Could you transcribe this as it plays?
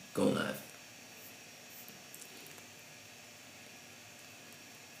Going live.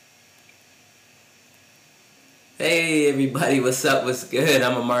 Hey everybody, what's up? What's good?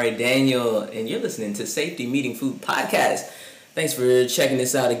 I'm Amari Daniel, and you're listening to Safety Meeting Food Podcast. Thanks for checking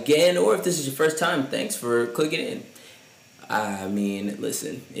this out again, or if this is your first time, thanks for clicking in. I mean,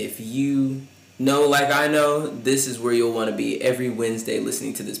 listen, if you know like I know, this is where you'll want to be every Wednesday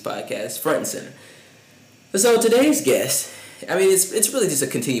listening to this podcast, front and center. So today's guest, I mean, it's really just a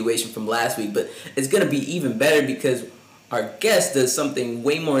continuation from last week, but it's going to be even better because our guest does something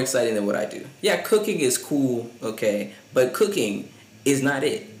way more exciting than what I do. Yeah, cooking is cool, okay, but cooking is not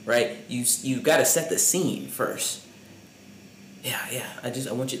it, right? You got to set the scene first. Yeah.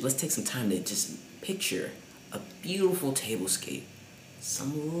 I want you. Let's take some time to just picture a beautiful tablescape,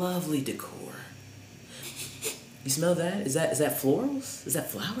 some lovely decor. You smell that? Is that florals? Is that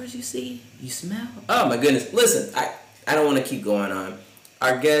flowers you see? You smell? Oh my goodness! Listen, I don't want to keep going on.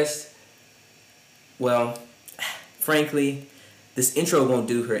 Our guest, well, frankly, this intro won't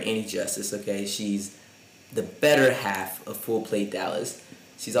do her any justice, okay? She's the better half of Full Plate Dallas.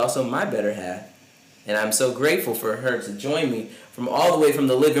 She's also my better half, and I'm so grateful for her to join me from all the way from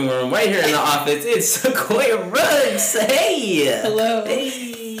the living room right here in the office. It's Sequoia Ruggs. Hey! Hello.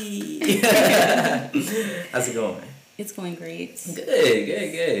 Hey! How's it going? It's going great.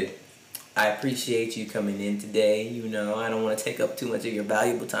 Good. I appreciate you coming in today. You know, I don't want to take up too much of your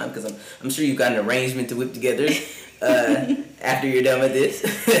valuable time because I'm sure you've got an arrangement to whip together after you're done with this.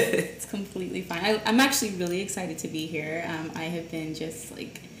 It's completely fine. I'm actually really excited to be here. I have been just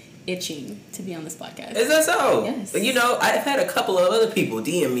itching to be on this podcast. Is that so? Yes. But you know, I've had a couple of other people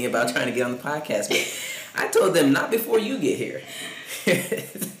DM me about trying to get on the podcast, but I told them not before you get here.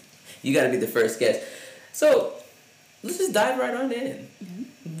 You got to be the first guest. So let's just dive right on in.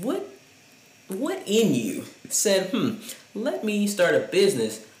 Mm-hmm. What in you said, let me start a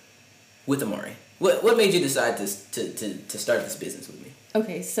business with Amari? What made you decide to start this business with me?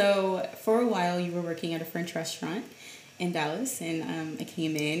 Okay, so for a while you were working at a French restaurant in Dallas, and I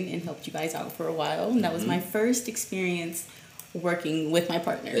came in and helped you guys out for a while, and that was my first experience working with my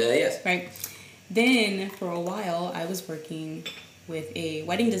partner. Yes. Right? Then for a while I was working with a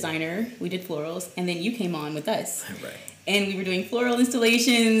wedding designer. We did florals, and then you came on with us. Right. And we were doing floral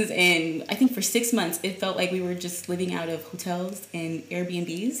installations, and I think for 6 months it felt like we were just living out of hotels and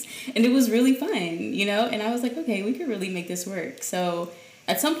Airbnbs, and it was really fun, you know? And I was like, okay, we could really make this work. So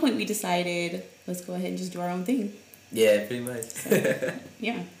at some point we decided, let's go ahead and just do our own thing. Yeah, pretty much. So,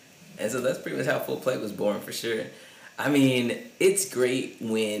 yeah. And so that's pretty much how Full Plate was born, for sure. I mean, it's great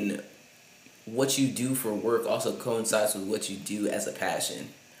when what you do for work also coincides with what you do as a passion,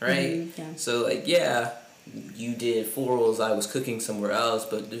 right? Mm-hmm, yeah. So, you did florals, I was cooking somewhere else,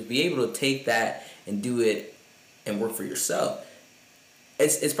 but to be able to take that and do it and work for yourself,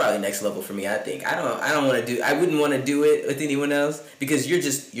 it's probably next level for me, I think. I wouldn't want to do it with anyone else because you're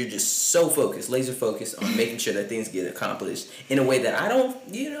just so focused, laser focused on making sure that things get accomplished in a way that I don't,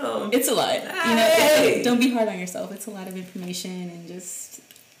 It's a lot. Hey. Don't be hard on yourself. It's a lot of information and just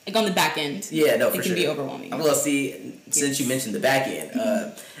on the back end. Yeah, no, for sure. It can be overwhelming. Well, see, since you mentioned the back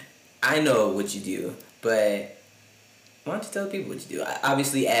end, I know what you do, but why don't you tell people what you do?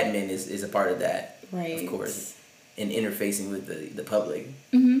 Obviously, admin is a part of that, right? Of course, and interfacing with the public.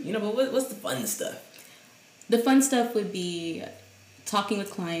 Mm-hmm. But what's the fun stuff? The fun stuff would be talking with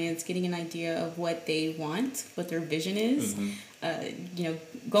clients, getting an idea of what they want, what their vision is.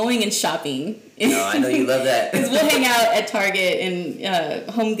 Mm-hmm. Going and shopping. No, I know you love that. Because we'll hang out at Target and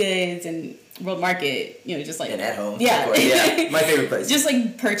Home Goods and World Market, just and at home. Yeah. Of course. Yeah, my favorite place. Just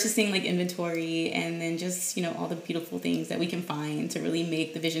purchasing inventory and then just, all the beautiful things that we can find to really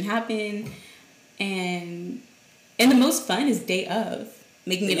make the vision happen. And the most fun is day of,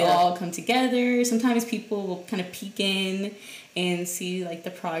 making it all come together. Sometimes people will kind of peek in and see the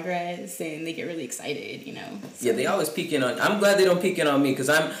progress, and they get really excited, So. Yeah, they always peek in on. I'm glad they don't peek in on me because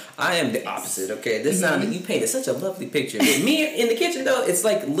I am the opposite. Okay, this sound you painted such a lovely picture. But me in the kitchen though, it's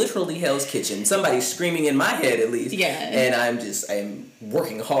literally Hell's Kitchen. Somebody's screaming in my head at least. Yeah. And I'm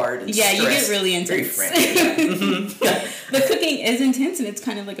working hard. And stressed. You get really intense. Very frantic. Yeah. But cooking is intense, and it's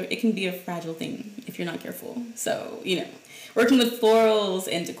kind of it can be a fragile thing if you're not careful. So working with florals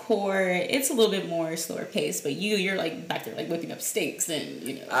and decor, it's a little bit more slower paced, but you're back there whipping up steaks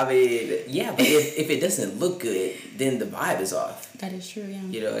and I mean, yeah, but if it doesn't look good, then the vibe is off. That is true,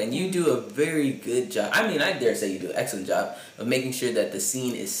 yeah. And you do a very good job. I mean, I dare say you do an excellent job of making sure that the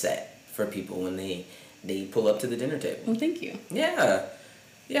scene is set for people when they pull up to the dinner table. Well, thank you. Yeah,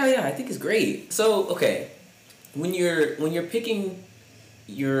 I think it's great. So, okay, when you're picking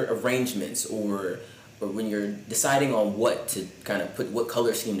your arrangements or or when you're deciding on what to kind of what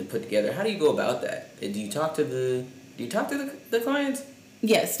color scheme to put together, how do you go about that? Do you talk to the clients?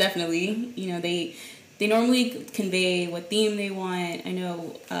 Yes, definitely. You know, they normally convey what theme they want. I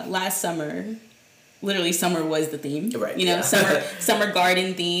know last summer, literally summer was the theme. Right. You know, yeah. summer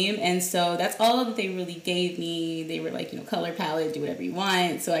garden theme, and so that's all that they really gave me. They were like, you know, color palette, do whatever you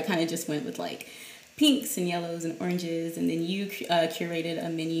want. So I kind of just went with like pinks and yellows and oranges, and then you curated a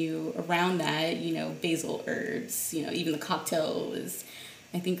menu around that. You know, basil, herbs. You know, even the cocktail was,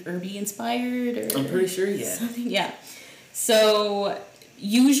 I think, herby inspired. Or I'm pretty sure, yeah. Something, yeah. So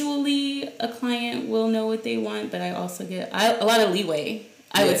usually a client will know what they want, but I also get a lot of leeway.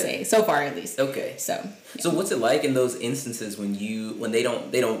 I would say so far at least. Okay. So. Yeah. So what's it like in those instances when they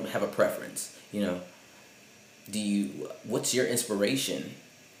don't have a preference? You know, what's your inspiration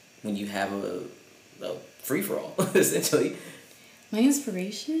when you have a free for all essentially? My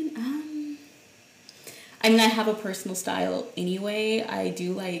inspiration, I mean, I have a personal style anyway. I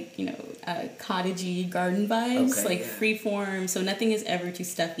do like, you know, cottagey garden vibes, like free form. So nothing is ever too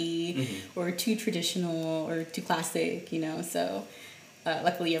stuffy or too traditional or too classic, you know. So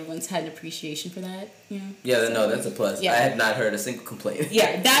luckily everyone's had an appreciation for that, you know. Yeah, so, no, that's a plus. Yeah. I have not heard a single complaint.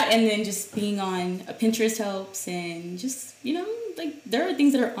 Yeah, that and then just being on Pinterest helps, and just, you know, like there are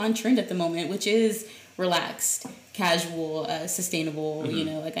things that are on trend at the moment, which is relaxed, casual, sustainable, you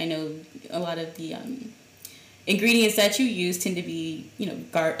know. Like I know a lot of the ingredients that you use tend to be, you know,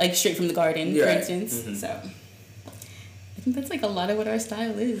 like straight from the garden, for instance. So I think that's like a lot of what our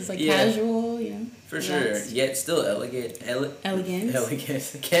style is, like casual, you know. For relaxed. Sure, yet still elegant. Elegant.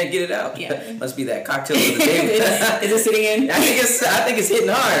 Can't get it out. Yeah, must be that cocktail of the table. Is it sitting in? I think it's hitting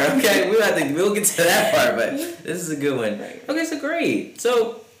hard. Okay, we'll get to that part, but this is a good one. Right. Okay, so great.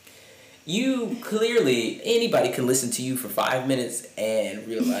 So you clearly, anybody can listen to you for 5 minutes and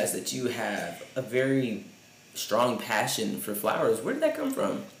realize that you have a very strong passion for flowers. Where did that come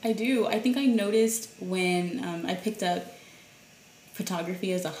from? I do. I think I noticed when I picked up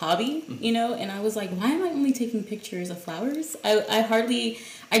photography as a hobby, you know, and I was like, why am I only taking pictures of flowers? I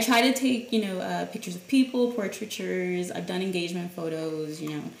try to take, you know, pictures of people, portraitures, I've done engagement photos, you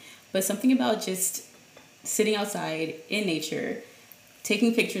know, but something about just sitting outside in nature,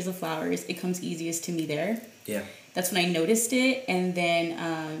 taking pictures of flowers, it comes easiest to me there. Yeah. That's when I noticed it. And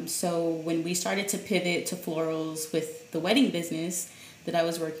then, so when we started to pivot to florals with the wedding business that I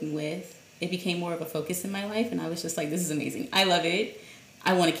was working with, it became more of a focus in my life. And I was just like, this is amazing. I love it.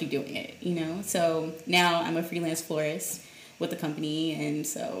 I want to keep doing it, you know? So now I'm a freelance florist with the company. And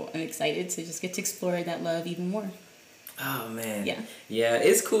so I'm excited to just get to explore that love even more. Oh man. Yeah. Yeah,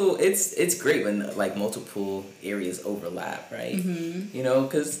 it's cool. It's great when like multiple areas overlap, right? You know,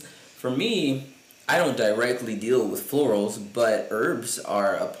 because for me, I don't directly deal with florals, but herbs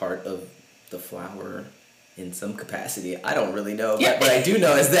are a part of the flower in some capacity. I don't really know, but what I do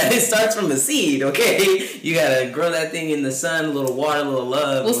know is that it starts from a seed, okay? You gotta grow that thing in the sun, a little water, a little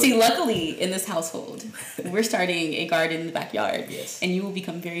love. Well, see, luckily in this household, we're starting a garden in the backyard. Yes. And you will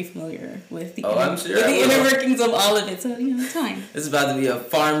become very familiar with the, I'm sure with the inner workings of all of it. So, you know, time. This is about to be a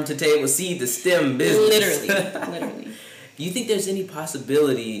farm to table, seed to stem business. Literally. Do you think there's any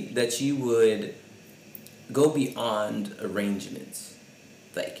possibility that you would go beyond arrangements?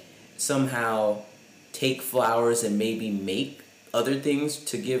 Like, somehow take flowers and maybe make other things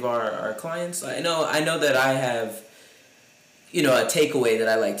to give our clients? I know that I have, you know, a takeaway that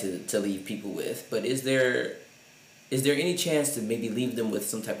I like to leave people with, but is there any chance to maybe leave them with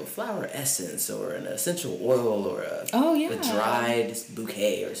some type of flower essence or an essential oil or a dried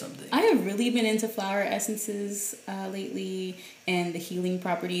bouquet or something? I have really been into flower essences lately and the healing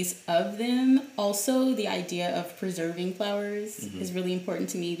properties of them. Also, the idea of preserving flowers is really important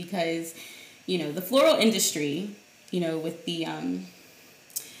to me because, you know, the floral industry, you know, with the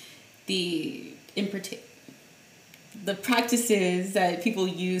practices that people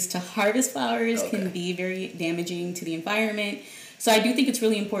use to harvest flowers can be very damaging to the environment. So I do think it's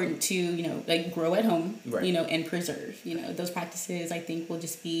really important to, you know, like grow at home, you know, and preserve. You know, those practices I think will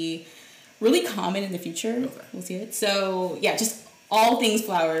just be really common in the future. We'll see it. So yeah, just all things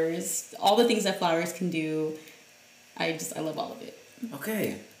flowers, all the things that flowers can do. I love all of it.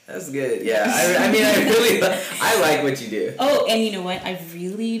 Okay. That's good. Yeah. I mean, I like what you do. Oh, and you know what? I've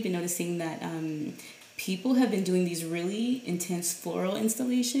really been noticing that people have been doing these really intense floral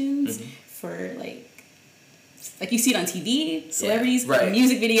installations for like you see it on TV, celebrities,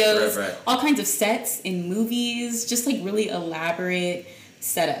 music videos, all kinds of sets in movies, just like really elaborate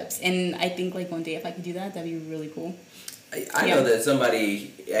setups. And I think like one day if I could do that, that'd be really cool. I know that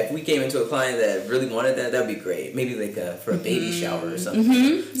somebody, if we came into a client that really wanted that, that'd be great. Maybe like for a baby shower or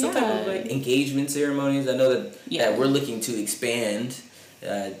something. Some type of like engagement ceremonies. I know that we're looking to expand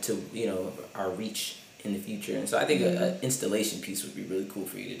to, you know, our reach in the future. And so I think an installation piece would be really cool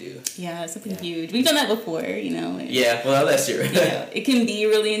for you to do. Yeah, something huge. We've done that before, you know. Yeah, well, that's true. It can be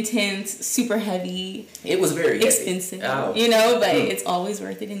really intense, super heavy. It was very expensive, you know, but it's always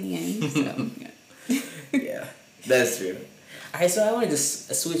worth it in the end. So, yeah, that's true. All right, so I want to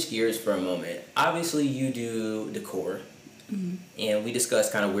just switch gears for a moment. Obviously, you do decor, and we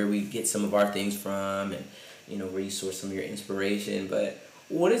discussed kind of where we get some of our things from, and you know where you source some of your inspiration. But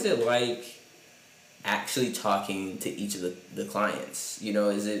what is it like actually talking to each of the clients? You know,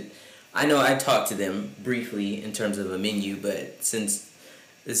 is it? I know I talked to them briefly in terms of a menu, but since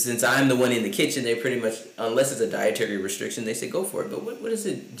I'm the one in the kitchen, they pretty much, unless it's a dietary restriction, they say go for it. But what is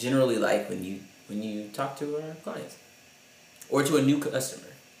it generally like when you talk to our clients? Or to a new customer,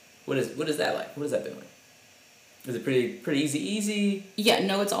 what is that like? What has that been like? Is it pretty easy? Yeah,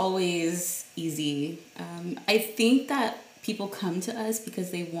 no, it's always easy. I think that people come to us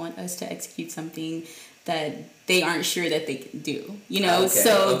because they want us to execute something that they aren't sure that they can do. You know,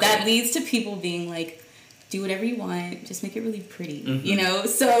 that leads to people being like, do whatever you want, just make it really pretty. You know,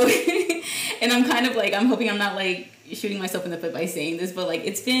 so and I'm kind of like, I'm hoping I'm not like shooting myself in the foot by saying this, but like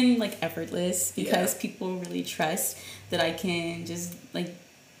it's been like effortless because people really trust that I can just like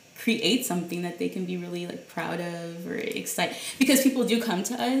create something that they can be really like proud of or excited, because people do come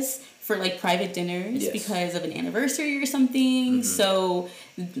to us for like private dinners because of an anniversary or something. So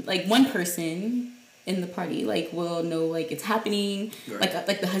like one person in the party like will know like it's happening,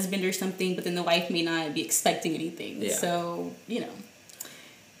 like the husband or something, but then the wife may not be expecting anything. So, you know,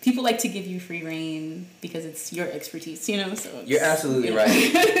 people like to give you free reign because it's your expertise, you know. So you're absolutely right.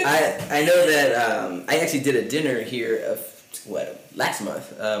 I know that I actually did a dinner here last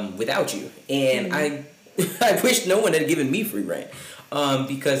month without you, and I wish no one had given me free reign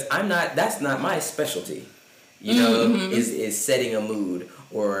because that's not my specialty. You know, is setting a mood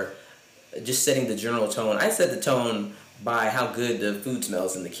or just setting the general tone. I set the tone by how good the food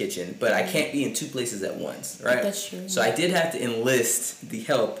smells in the kitchen, but I can't be in two places at once, right? That's true. So I did have to enlist the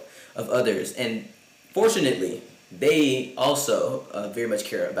help of others, and fortunately, they also very much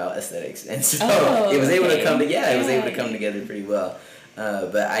care about aesthetics, and so it was able to come together pretty well.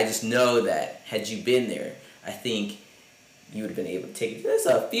 But I just know that had you been there, I think you would have been able to take it just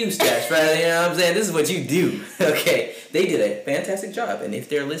a few steps, right? You know what I'm saying? This is what you do. Okay. They did a fantastic job. And if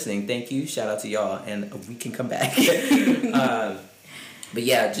they're listening, thank you. Shout out to y'all. And we can come back. But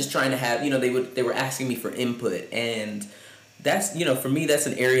yeah, just trying to have, you know, they were asking me for input. And that's, you know, for me, that's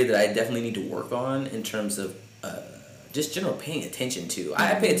an area that I definitely need to work on in terms of just general paying attention to.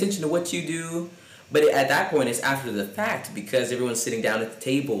 I pay attention to what you do. But at that point, it's after the fact because everyone's sitting down at the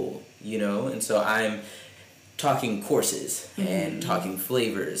table, you know. And so I'm talking courses and talking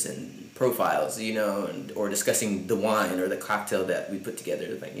flavors and profiles, you know, or discussing the wine or the cocktail that we put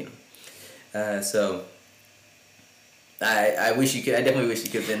together, like, you know. So I definitely wish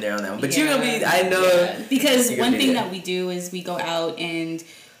you could have been there on that one. But you're gonna be, I know. Because one thing that we do is we go out and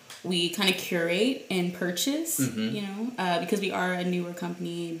we kind of curate and purchase, you know, because we are a newer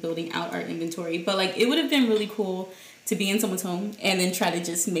company building out our inventory. But like, it would have been really cool to be in someone's home and then try to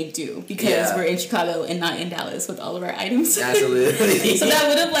just make do because we're in Chicago and not in Dallas with all of our items. Absolutely. So that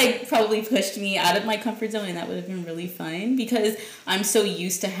would have like probably pushed me out of my comfort zone, and that would have been really fun because I'm so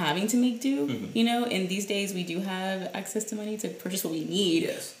used to having to make do, you know, and these days we do have access to money to purchase what we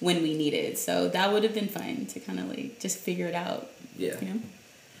need when we need it. So that would have been fun to kind of like just figure it out. Yeah. You know?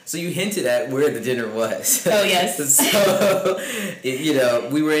 So you hinted at where the dinner was. Oh, yes. So, you know,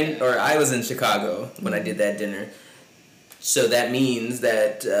 I was in Chicago when I did that dinner. So that means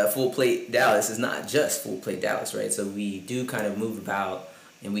that Full Plate Dallas is not just Full Plate Dallas, right? So we do kind of move about,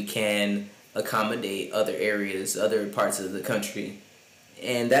 and we can accommodate other areas, other parts of the country.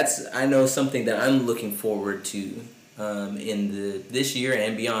 And that's, I know, something that I'm looking forward to in this year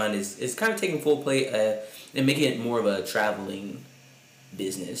and beyond is kind of taking Full Plate and making it more of a traveling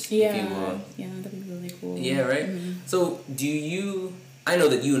business, if you will. Yeah, that'd be really cool. Yeah, right? So I know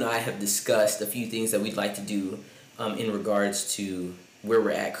that you and I have discussed a few things that we'd like to do in regards to where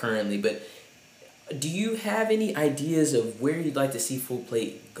we're at currently, but do you have any ideas of where you'd like to see Full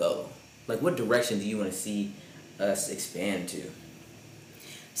Plate go? Like, what direction do you want to see us expand to?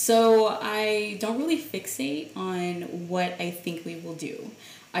 So I don't really fixate on what I think we will do.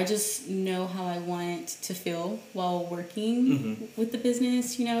 I just know how I want to feel while working with the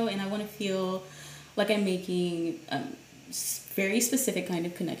business, you know, and I want to feel like I'm making very specific kind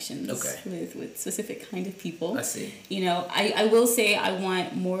of connections. Okay. With specific kind of people. I see. You know, I will say I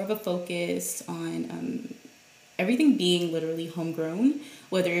want more of a focus on everything being literally homegrown,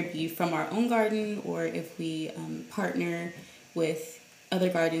 whether it be from our own garden or if we partner with other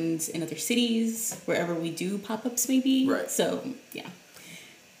gardens in other cities, wherever we do pop-ups maybe. Right. So, yeah.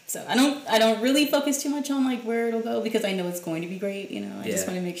 So I don't really focus too much on like where it'll go because I know it's going to be great, you know. I just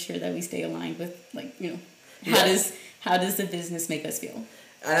want to make sure that we stay aligned with like, you know, how does the business make us feel?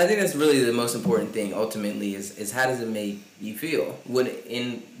 And I think that's really the most important thing ultimately is how does it make you feel?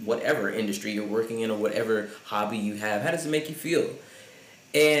 In whatever industry you're working in or whatever hobby you have, how does it make you feel?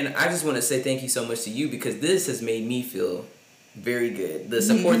 And I just want to say thank you so much to you because this has made me feel very good. The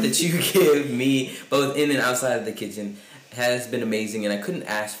support that you give me, both in and outside of the kitchen, has been amazing, and I couldn't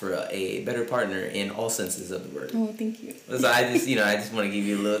ask for a better partner in all senses of the word. Oh, thank you. So I just want to give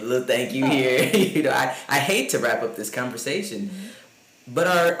you a little thank you here. I hate to wrap up this conversation, but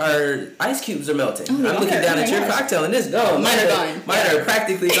our ice cubes are melting. I'm looking down at your cocktail, and this gone. Mine are gone. Mine are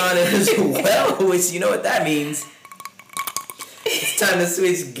practically gone as well, which you know what that means. It's time to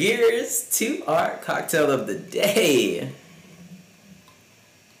switch gears to our cocktail of the day.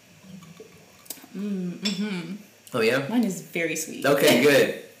 Oh, yeah? Mine is very sweet. Okay,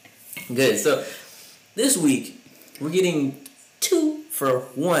 good. Good. So, this week, we're getting 2 for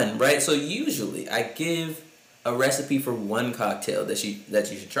 1, right? So, usually, I give a recipe for one cocktail that you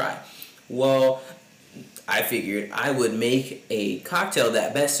should try. Well, I figured I would make a cocktail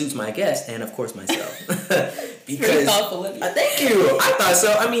that best suits my guest and, of course, myself. Because very thoughtful of you. Thank you. I thought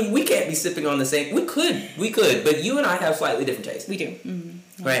so. I mean, we can't be sipping on the same. We could, but you and I have slightly different tastes. We do.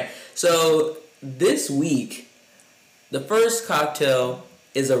 Mm-hmm. Right. So this week, the first cocktail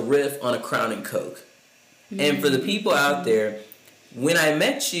is a riff on a Crown and Coke. Mm-hmm. And for the people out there, when I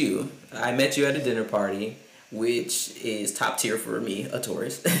met you at a dinner party, which is top tier for me, a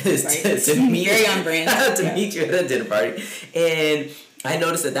tourist, to meet very on brand meet you at a dinner party, and I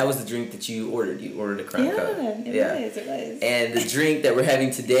noticed that was the drink that you ordered. You ordered a Crown Coke. It was. And the drink that we're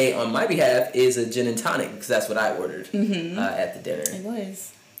having today on my behalf is a gin and tonic because that's what I ordered at the dinner. It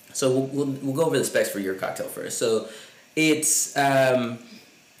was. So we'll go over the specs for your cocktail first. So it's Crown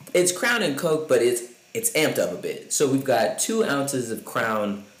and Coke, but it's amped up a bit. So we've got 2 ounces of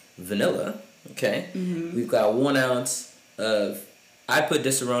Crown vanilla. Okay. Mm-hmm. We've got 1 ounce of, I put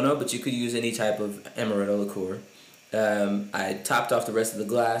Disaronno, but you could use any type of amaretto liqueur. I topped off the rest of the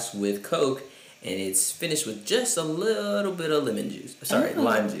glass with Coke, and it's finished with just a little bit of lime juice.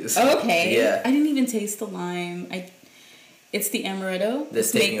 Lime juice. Okay. Yeah. I didn't even taste the lime. It's the amaretto.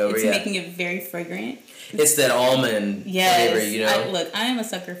 That's taking over, It's making it very fragrant. It's that almond flavor, you know. I am a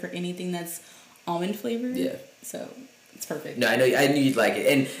sucker for anything that's almond flavored. Yeah. So it's perfect. No, I knew you'd like it.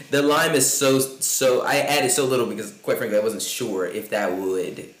 And the lime is so I added so little because quite frankly I wasn't sure if that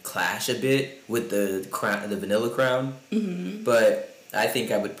would clash a bit with the vanilla Crown. Mm-hmm. But I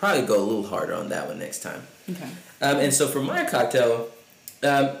think I would probably go a little harder on that one next time. Okay. And so for my cocktail,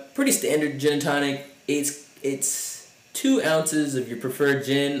 pretty standard gin and tonic. It's 2 ounces of your preferred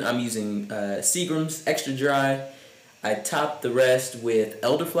gin. I'm using Seagram's Extra Dry. I top the rest with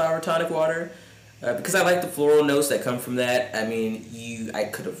elderflower tonic water. Because I like the floral notes that come from that. I mean, I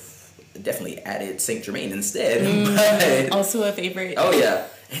could have definitely added Saint Germain instead. But also a favorite. Oh yeah,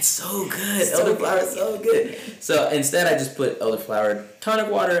 it's so good. Elderflower is so good. So instead, I just put elderflower tonic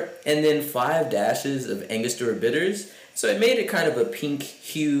water and then 5 dashes of Angostura bitters. So it made it kind of a pink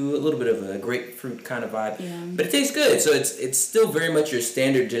hue, a little bit of a grapefruit kind of vibe. Yeah. But it tastes good. So it's still very much your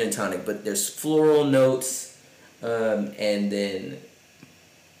standard gin and tonic, but there's floral notes, and then.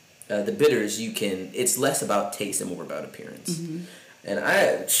 The bitters, it's less about taste and more about appearance. Mm-hmm. And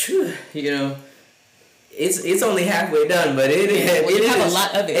it's only halfway done, but it have a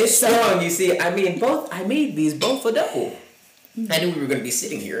lot of it. It's strong, you see. I made these both for double. Mm-hmm. I knew we were going to be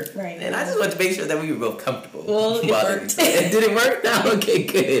sitting here. Right. And I just wanted to make sure that we were both comfortable. Well, it worked. Did it work? No? Okay,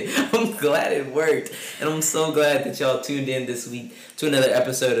 good. I'm glad it worked. And I'm so glad that y'all tuned in this week to another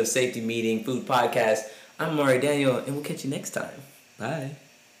episode of Safety Meeting Food Podcast. I'm Mari Daniel, and we'll catch you next time. Bye.